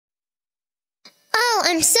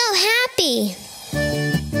I'm so happy!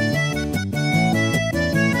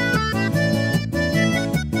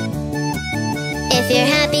 If you're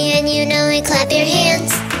happy and you know it, clap your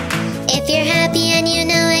hands. If you're happy and you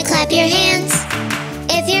know it, clap your hands.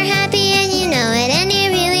 If you're happy and you know it and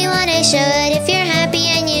you really want to show it, if you're happy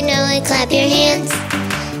and you know it, clap your hands.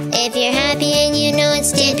 If you're happy and you know it,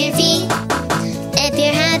 stamp your feet. If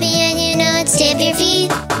you're happy and you know it, stamp your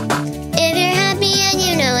feet. If you're happy and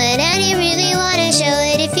you know it and you really want to show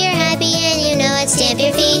it, if you're happy and you know it, stamp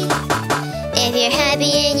your feet. If you're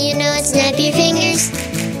happy and you know it, snap your fingers.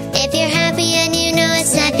 If you're happy and you know it,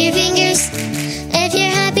 snap your fingers. If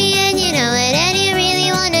you're happy and you know it and you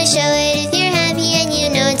really want to show it, if you're happy and you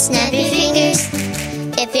know it, snap your fingers.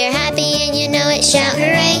 If you're happy and you know it, shout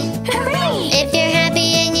hooray. Hooray! If you're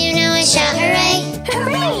happy and you know it, shout hooray.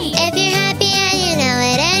 Hooray! If you're happy and you know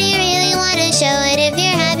it and you really want to show it, if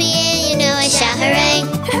you're happy and you know it, shout hooray.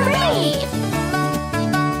 Hooray!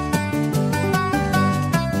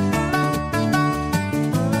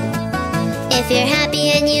 If you're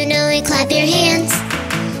happy and you know it, clap your hands.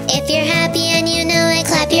 If you're happy and you know it,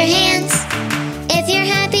 clap your hands. If you're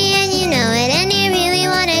happy and you know it and you really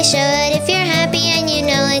want to show it, if you're happy and you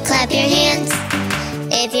know it, clap your hands.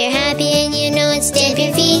 If you're happy and you know it, stamp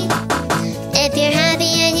your feet. If you're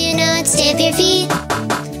happy and you know it, stamp your feet.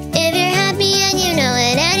 If you're happy and you know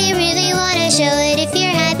it and you really want to show it, if you're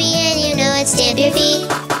happy and you know it, stamp your feet.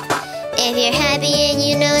 If you're happy and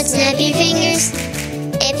you know it, snap your fingers.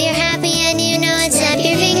 If you're happy and you know it, snap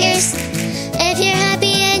your fingers. If you're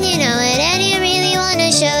happy and you know it and you really want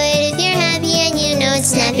to show it, if you're happy and you know it,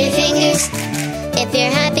 snap your fingers. If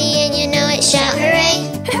you're happy and you know it, shout hooray.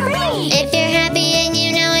 Hooray! If you're happy and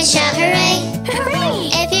you know it, shout hooray. Hooray!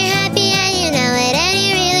 If you're happy and you know it and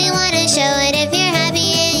you really want to show it, if you're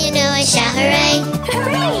happy and you know it, shout hooray.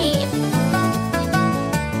 Hooray!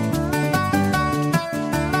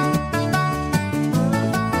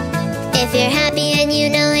 If you're happy and you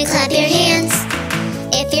know it, clap your hands.